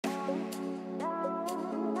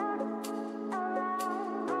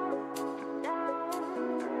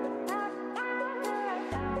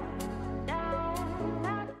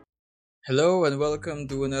Hello and welcome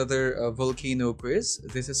to another volcano quiz.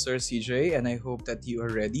 This is Sir CJ, and I hope that you are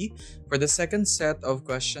ready for the second set of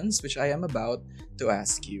questions which I am about to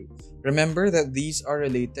ask you. Remember that these are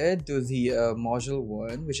related to the module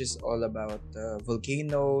 1, which is all about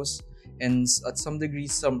volcanoes and at some degree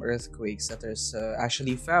some earthquakes that is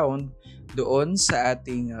actually found doon sa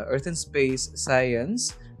ating Earth and Space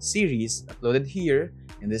Science series uploaded here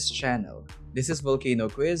in this channel. This is Volcano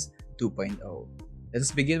Quiz 2.0.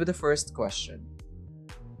 Let's begin with the first question.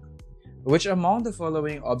 Which among the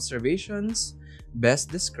following observations best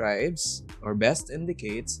describes or best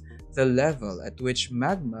indicates the level at which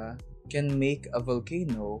magma can make a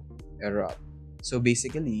volcano erupt? So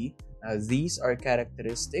basically, these are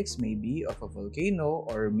characteristics maybe of a volcano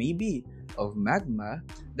or maybe of magma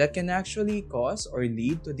that can actually cause or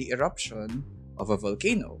lead to the eruption of a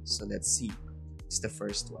volcano. So let's see. It's the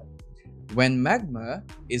first one. When magma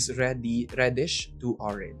is reddish to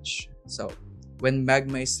orange. So, when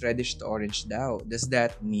magma is reddish to orange daw, does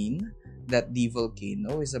that mean that the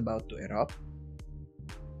volcano is about to erupt?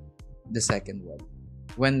 The second one.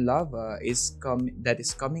 When lava that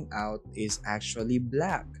is coming out is actually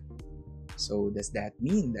black. So, does that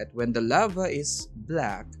mean that when the lava is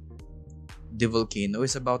black, the volcano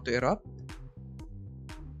is about to erupt?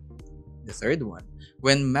 The third one.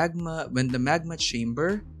 When the magma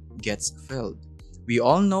chamber gets filled. We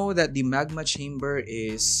all know that the magma chamber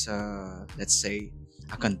is, let's say,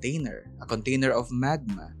 a container of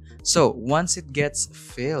magma. So once it gets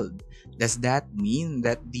filled, does that mean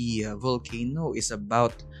that the volcano is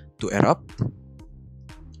about to erupt?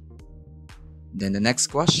 Then the next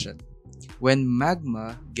question. When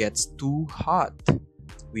magma gets too hot,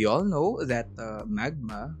 we all know that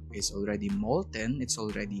magma is already molten, it's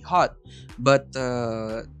already hot, but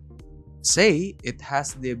say it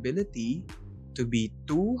has the ability to be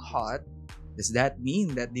too hot, does that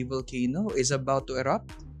mean that the volcano is about to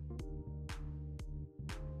erupt?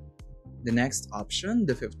 The next option,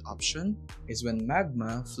 the fifth option, is when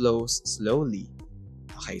magma flows slowly.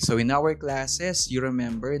 Okay, so in our classes, you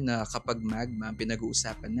remember na kapag magma,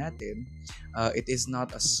 pinag-uusapan natin, it is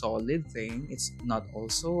not a solid thing, it's not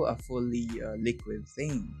also a fully liquid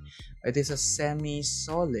thing. It is a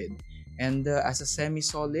semi-solid. And as a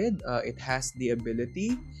semi-solid, it has the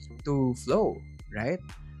ability to flow, right?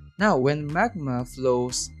 Now, when magma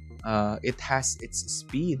flows, it has its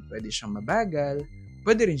speed. Pwede siyang mabagal,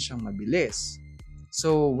 pwede rin siyang mabilis.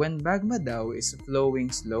 So, when magma daw is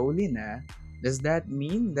flowing slowly na, does that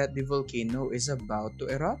mean that the volcano is about to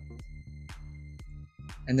erupt?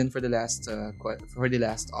 And then for the last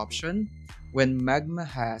option, when magma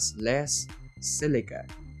has less silica.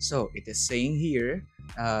 So, it is saying here,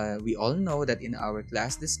 we all know that in our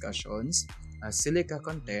class discussions, silica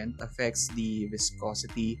content affects the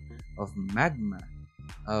viscosity of magma.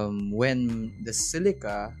 When the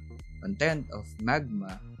silica content of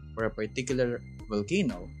magma for a particular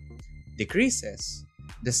volcano decreases,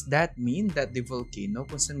 does that mean that the volcano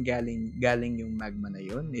kung saan galing yung magma na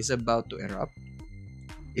yun is about to erupt?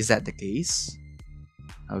 Is that the case?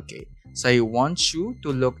 Okay. So I want you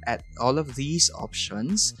to look at all of these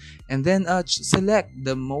options and then select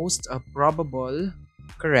the most probable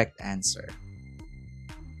correct answer.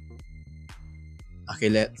 Okay,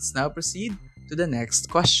 let's now proceed to the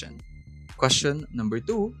next question. Question number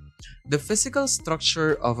 2. The physical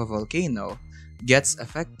structure of a volcano gets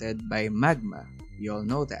affected by magma. We all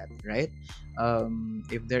know that, right?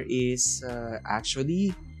 If there is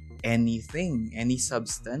actually anything, any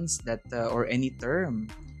substance that or any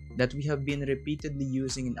term that we have been repeatedly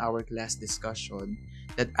using in our class discussion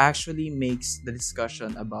that actually makes the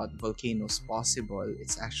discussion about volcanoes possible,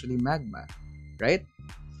 it's actually magma, right?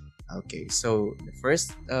 Okay, so the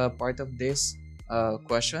first part of this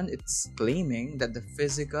question, it's claiming that the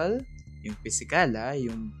physical, yung pisikala,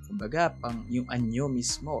 yung kumbaga yung anyo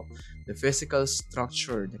mismo, the physical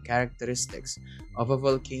structure, the characteristics of a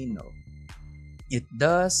volcano, it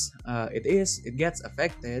gets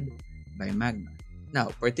affected by magma. Now,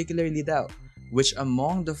 particularly daw, which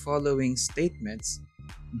among the following statements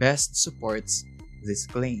best supports this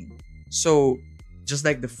claim? So, just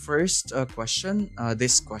like the first question,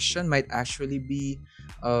 this question might actually be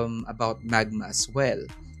about magma as well.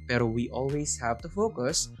 Pero we always have to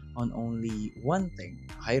focus on only one thing.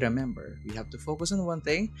 Okay, remember, we have to focus on one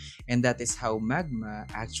thing, and that is how magma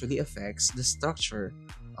actually affects the structure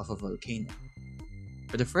of a volcano.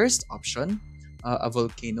 For the first option, a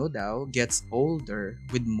volcano daw gets older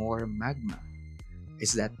with more magma.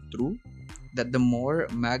 Is that true? That the more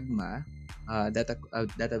magma that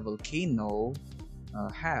a volcano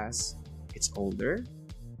has, it's older?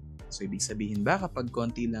 So, ibig sabihin ba kapag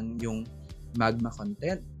konti lang yung magma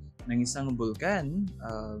content, ng isang bulkan,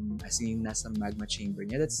 as in nasa magma chamber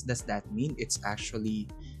niya, does that mean it's actually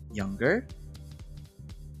younger?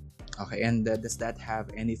 Okay, and does that have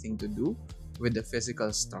anything to do with the physical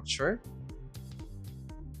structure?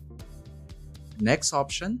 Next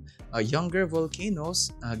option, younger volcanoes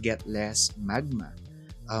get less magma.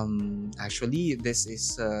 Actually, this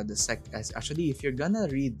is actually, if you're gonna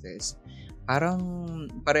read this, parang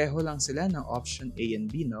pareho lang sila ng option A and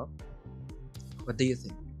B, no? What do you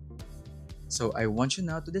think? So I want you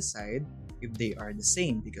now to decide if they are the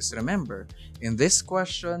same, because remember, in this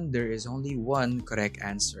question, there is only one correct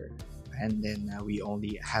answer. And then we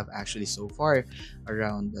only have actually so far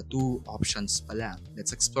around the two options pala.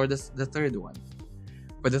 Let's explore the third one.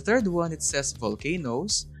 For the third one, it says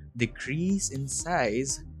volcanoes decrease in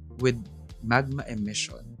size with magma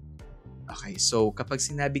emission. Okay, so kapag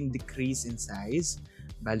sinabing decrease in size,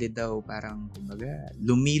 bali daw parang kumbaga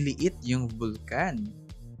lumiliit yung vulkan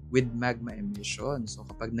with magma emission. So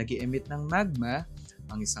kapag nag-i-emit ng magma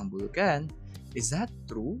ang isang vulkan, is that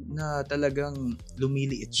true na talagang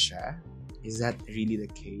lumiliit siya? Is that really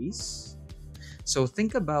the case? So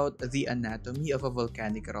think about the anatomy of a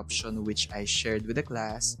volcanic eruption which I shared with the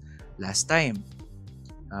class last time.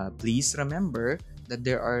 Please remember that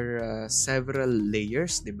there are several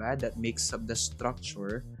layers, diba, that makes up the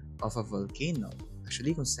structure of a volcano.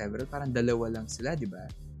 Actually, kung several, parang dalawa lang sila, diba?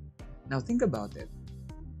 Now think about it.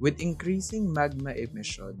 With increasing magma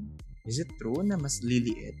emission, is it true na mas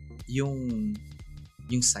liliit yung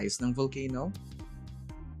size ng volcano?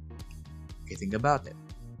 Okay, think about it.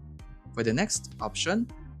 For the next option,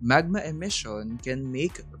 magma emission can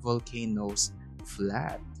make volcanoes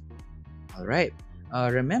flat. Alright,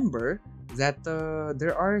 remember that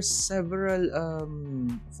there are several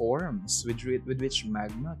forms with which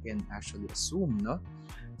magma can actually assume, no?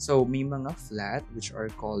 So, may mga flat which are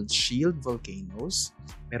called shield volcanoes.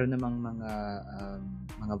 Meron namang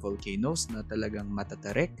mga volcanoes na talagang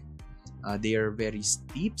matatarik. They are very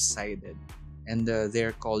steep-sided and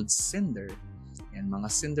they're called cinder. And mga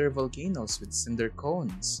cinder volcanoes with cinder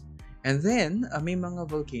cones. And then, may mga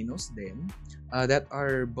volcanoes din that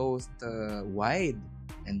are both wide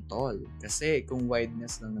and tall. Kasi kung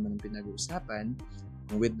wideness lang naman ang pinag-uusapan,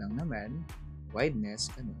 kung width lang naman, wideness,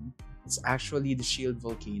 ganun, it's actually the shield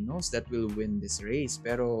volcanoes that will win this race.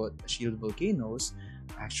 Pero shield volcanoes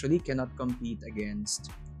actually cannot compete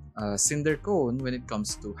against cinder cone when it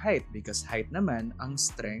comes to height, because height naman ang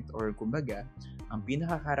strength or kumbaga ang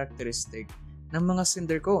pinaka-characteristic ng mga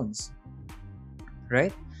cinder cones.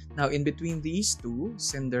 Right? Now, in between these two,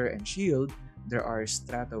 cinder and shield, there are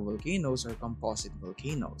stratovolcanoes or composite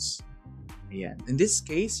volcanoes. Ayan. In this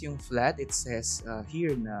case, yung flat, it says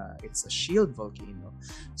here na it's a shield volcano.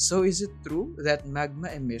 So, is it true that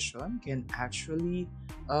magma emission can actually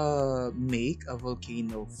make a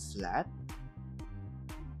volcano flat?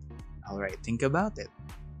 Alright, think about it.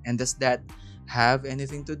 And does that have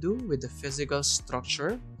anything to do with the physical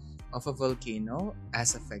structure of a volcano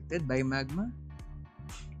as affected by magma?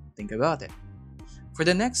 Think about it. For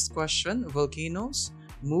the next question, volcanoes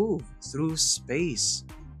move through space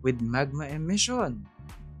with magma emission.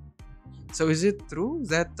 So is it true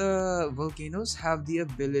that volcanoes have the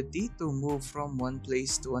ability to move from one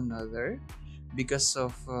place to another because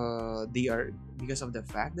of the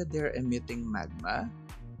fact that they're emitting magma?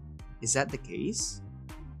 Is that the case?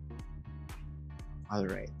 All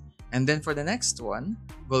right. And then for the next one,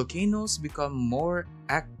 volcanoes become more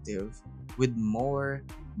active with more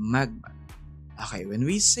magma. Okay, when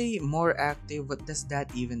we say more active, what does that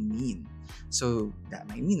even mean? So, that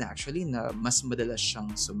might mean actually na mas madalas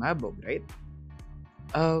siyang sumabog, right?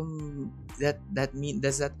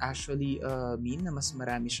 Does that actually mean na mas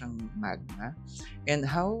marami siyang magma? And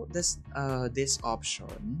how does this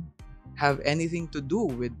option have anything to do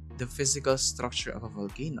with the physical structure of a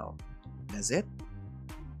volcano? Does it?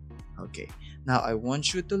 Okay, now I want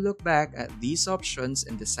you to look back at these options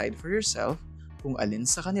and decide for yourself kung alin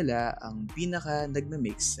sa kanila ang pinaka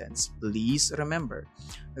nagma-make sense. Please remember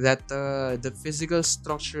that the physical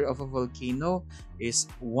structure of a volcano is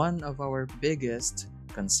one of our biggest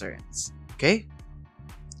concerns. Okay?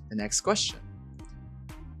 The next question.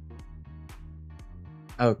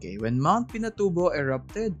 Okay, when Mount Pinatubo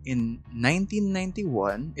erupted in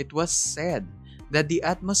 1991, it was said that the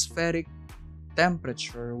atmospheric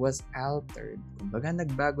temperature was altered. Kumbaga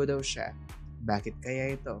nagbago daw siya. Bakit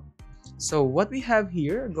kaya ito? So what we have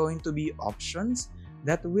here are going to be options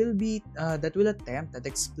that will attempt at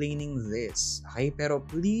explaining this. Okay, pero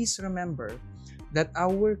please remember that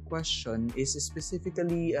our question is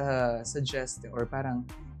specifically suggesting, or parang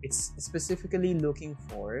it's specifically looking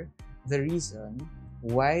for the reason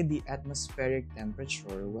why the atmospheric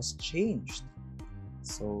temperature was changed.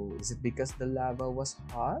 So, is it because the lava was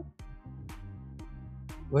hot?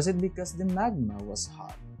 Was it because the magma was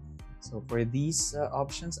hot? So, for these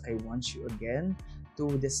options, I want you again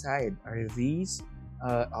to decide, are these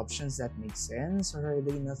options that make sense, or are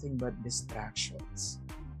they nothing but distractions?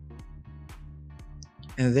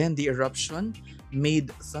 And then the eruption made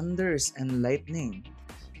thunders and lightning.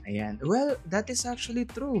 Ayan. Well, that is actually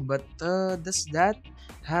true, but does that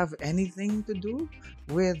have anything to do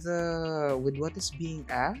with what is being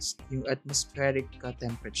asked, yung atmospheric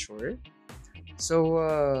temperature? So,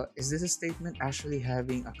 is this a statement actually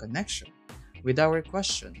having a connection with our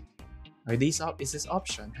question? Or is this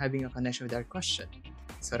option having a connection with our question?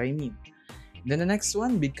 That's what I mean. Then the next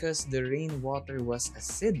one, because the rainwater was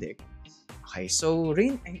acidic. Okay, so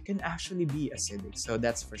rain can actually be acidic, so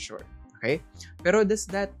that's for sure. Okay, pero does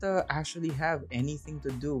that actually have anything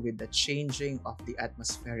to do with the changing of the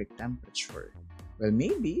atmospheric temperature? Well,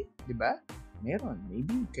 maybe, di ba? Meron,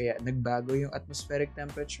 maybe. Kaya nagbago yung atmospheric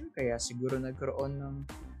temperature, kaya siguro nagkaroon ng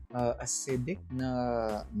acidic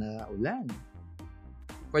na ulan.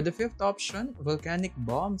 For the fifth option, volcanic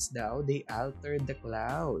bombs daw, they altered the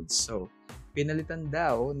clouds. So, pinalitan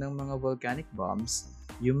daw ng mga volcanic bombs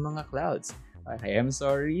yung mga clouds. I am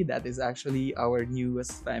sorry, that is actually our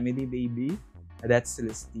newest family baby. That's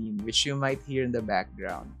Celestine, which you might hear in the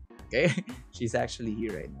background. Okay? She's actually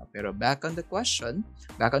here right now. Pero back on the question,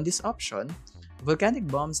 back on this option, volcanic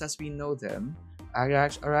bombs as we know them are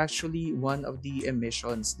actually one of the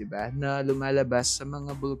emissions, di ba, na lumalabas sa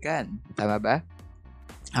mga bulkan. Tama ba?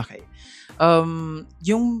 Okay.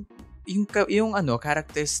 Yung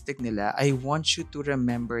characteristic nila, I want you to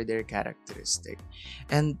remember their characteristic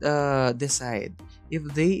and decide if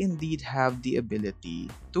they indeed have the ability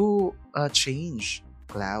to change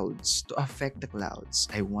clouds, to affect the clouds.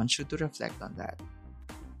 I want you to reflect on that.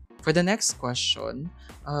 For the next question,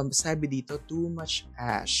 sabi dito, too much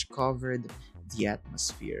ash covered the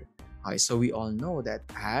atmosphere. Okay, so we all know that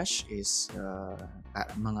ash is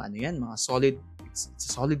mga solid, it's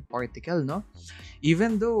a solid particle, no?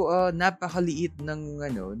 Even though napakaliit ng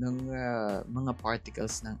mga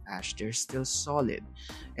particles ng ash, they're still solid.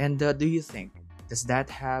 And do you think, does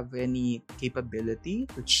that have any capability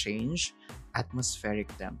to change atmospheric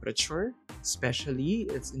temperature? Especially,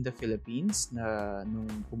 it's in the Philippines na nung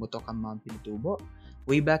pumutok ang Mount Pinatubo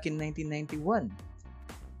way back in 1991.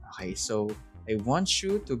 Okay, so I want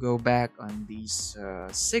you to go back on these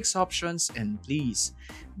 6 options and please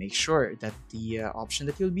make sure that the option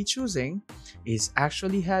that you'll be choosing is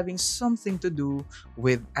actually having something to do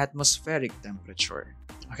with atmospheric temperature.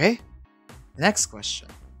 Okay? Next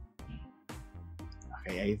question.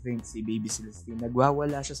 Okay, I think si Baby Celestine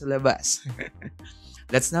nagwawala siya sa labas.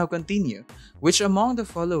 Let's now continue. Which among the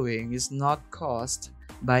following is not caused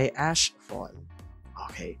by ashfall?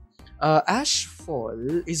 Okay.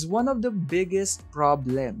 Ashfall is one of the biggest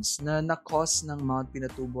problems na na-cause ng Mount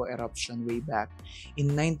Pinatubo eruption way back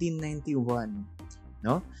in 1991.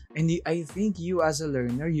 No? And I think you as a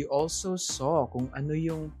learner, you also saw kung ano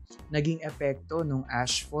yung naging epekto ng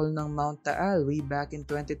ashfall ng Mount Taal way back in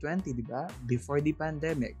 2020, di ba? Before the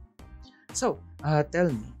pandemic. So, tell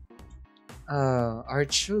me, are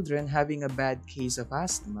children having a bad case of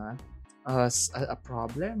asthma a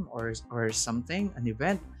problem or something, an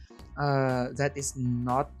event that is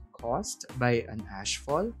not caused by an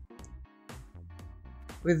ashfall?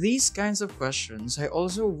 With these kinds of questions, I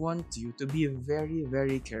also want you to be very,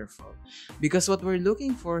 very careful because what we're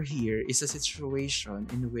looking for here is a situation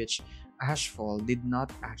in which ashfall did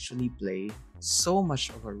not actually play so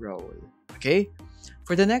much of a role. Okay?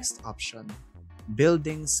 For the next option,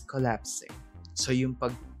 buildings collapsing. So yung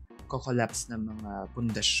pag-collapse ng mga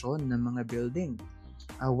pundasyon ng mga building,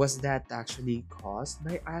 was that actually caused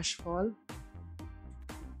by ashfall?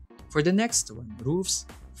 For the next one, roofs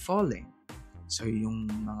falling. So yung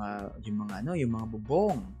mga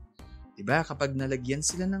bubong, 'di ba? Kapag nalagyan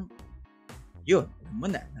sila ng alam mo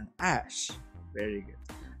na, ng ash. Very good.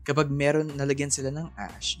 Kapag nalagyan sila ng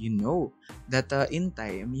ash, you know that in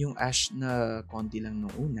time yung ash na konti lang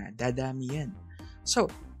nung una, dadami yan. So,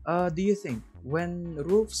 do you think when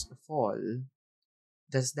roofs fall,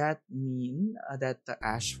 does that mean that the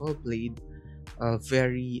ashfall played a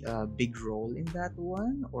very big role in that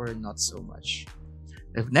one or not so much?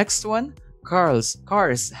 The next one, cars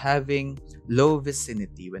having low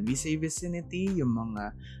vicinity. When we say vicinity, yung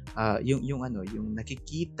mga yung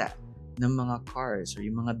nakikita ng mga cars or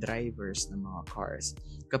yung mga drivers ng mga cars,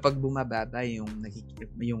 kapag bumababa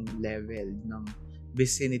yung level ng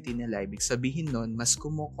vicinity nila, ibig sabihin nun mas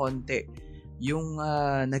kumukonti yung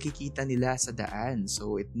nakikita nila sa daan.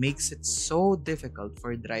 So it makes it so difficult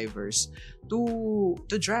for drivers to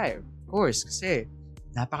drive. Of course, kasi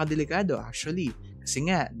napakadelikado actually. Kasi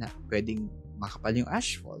nga, pwedeng makapal yung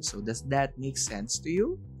ashfall. So does that make sense to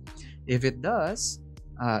you? If it does,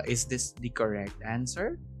 is this the correct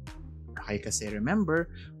answer? Okay, kasi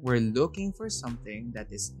remember, we're looking for something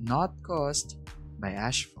that is not caused by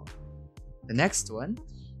ashfall. The next one,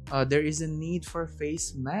 there is a need for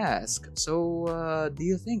face mask. So, do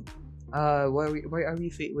you think why are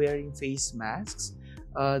we wearing face masks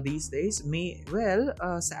these days?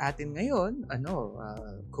 Sa atin ngayon,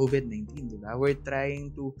 COVID-19, di ba? We're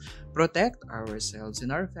trying to protect ourselves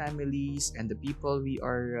and our families and the people we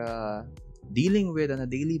are dealing with on a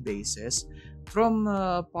daily basis from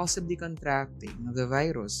possibly contracting the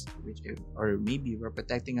virus, or maybe we're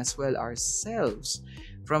protecting as well ourselves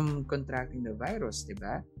from contracting the virus,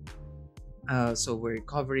 diba? So we're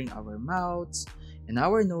covering our mouths and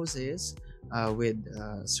our noses with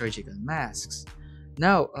surgical masks.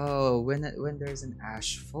 Now, when there's an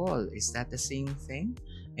ash fall, is that the same thing?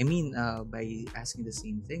 I mean, by asking the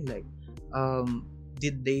same thing, like,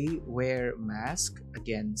 did they wear mask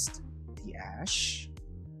against the ash?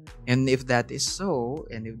 And if that is so,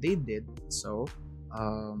 and if they did so,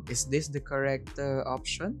 is this the correct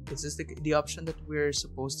option? Is this the option that we're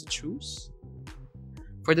supposed to choose?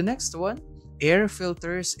 For the next one, air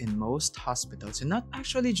filters in most hospitals, and not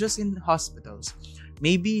actually just in hospitals,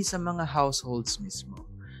 maybe sa mga households mismo.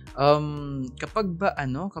 Kapag ba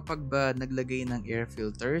naglagay ng air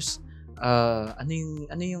filters, ano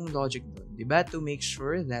yung logic doon? 'Di ba? To make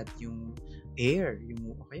sure that yung air,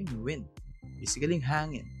 yung wind, basically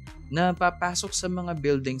hangin na papasok sa mga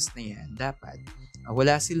buildings na yan, dapat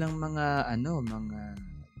wala silang mga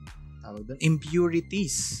tawag doon,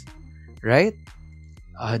 impurities, right?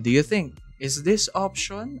 Do you think is this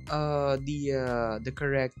option the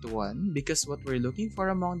correct one? Because what we're looking for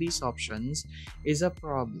among these options is a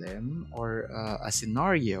problem or a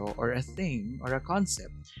scenario or a thing or a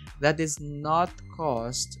concept that is not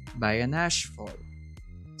caused by an ashfall.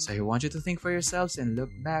 So I want you to think for yourselves and look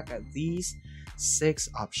back at these 6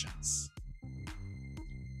 options.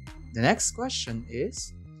 The next question is,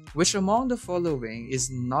 which among the following is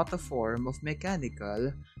not a form of mechanical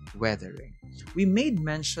weathering? We made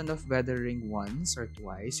mention of weathering once or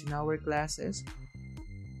twice in our classes,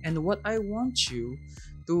 and what I want you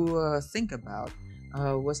to think about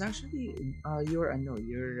was actually your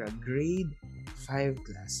grade 5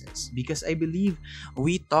 classes, because I believe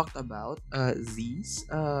we talked about these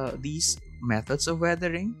methods of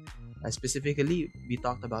weathering. Specifically, we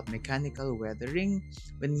talked about mechanical weathering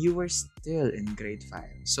when you were still in grade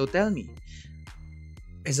 5. So tell me,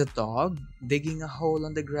 is a dog digging a hole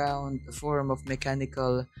on the ground a form of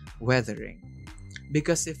mechanical weathering?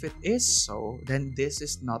 Because if it is so, then this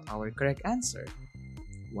is not our correct answer.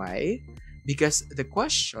 Why? Because the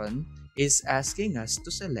question is asking us to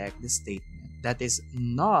select the statement that is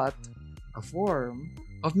not a form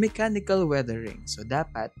of mechanical weathering. So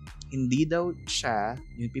dapat hindi daw siya,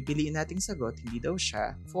 yung pipiliin nating sagot, hindi daw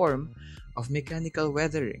siya form of mechanical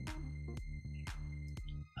weathering.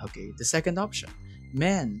 Okay, the second option,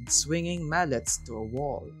 men swinging mallets to a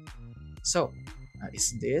wall. So,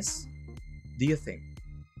 is this, do you think,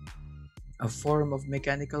 a form of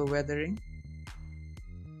mechanical weathering?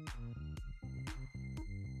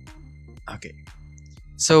 Okay.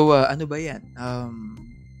 So, ano ba yan?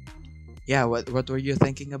 What were you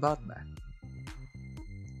thinking about ba?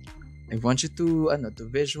 I want you to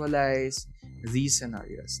visualize these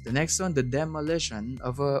scenarios. The next one, the demolition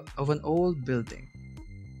of an old building.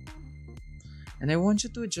 And I want you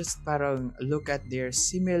to just parang look at their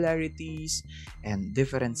similarities and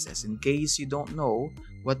differences in case you don't know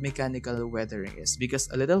what mechanical weathering is. Because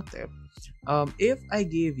a little tip, if I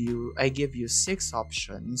give you 6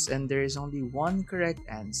 options and there is only one correct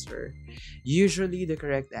answer, usually the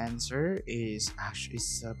correct answer is actually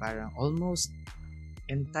parang almost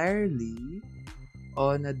entirely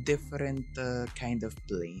on a different kind of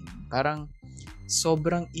plane. Parang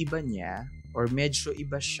sobrang iba niya or medyo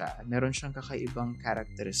iba siya, meron siyang kakaibang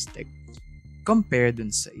characteristic compared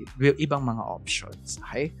dun sa ibang mga options.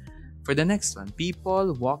 Okay? For the next one,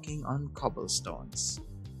 people walking on cobblestones.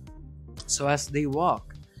 So as they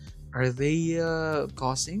walk, are they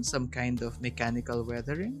causing some kind of mechanical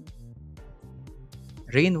weathering?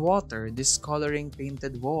 Rainwater discoloring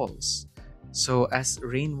painted walls. So as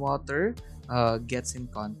rainwater gets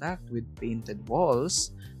in contact with painted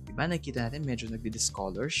walls, diba nakita natin medyo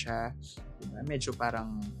nagdi-discolor siya, diba? Medyo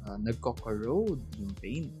parang nagko-corrode yung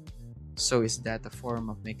paint. So is that a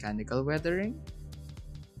form of mechanical weathering?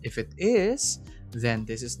 If it is, then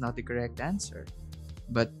this is not the correct answer.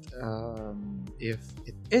 But if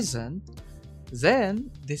it isn't,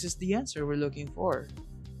 then this is the answer we're looking for.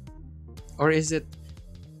 Or is it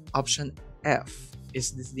option F?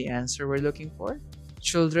 Is this the answer we're looking for?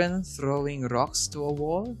 Children throwing rocks to a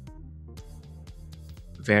wall?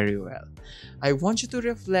 Very well. I want you to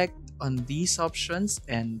reflect on these options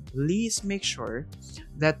and please make sure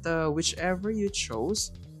that whichever you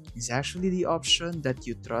chose is actually the option that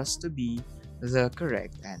you trust to be the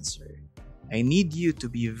correct answer. I need you to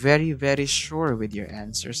be very, very sure with your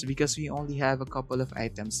answers because we only have a couple of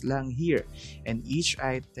items lang here, and each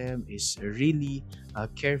item is really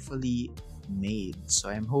carefully made. So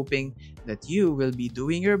I'm hoping that you will be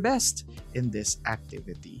doing your best in this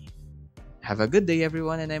activity. Have a good day,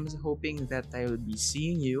 everyone, and I'm hoping that I will be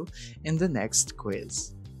seeing you in the next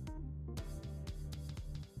quiz.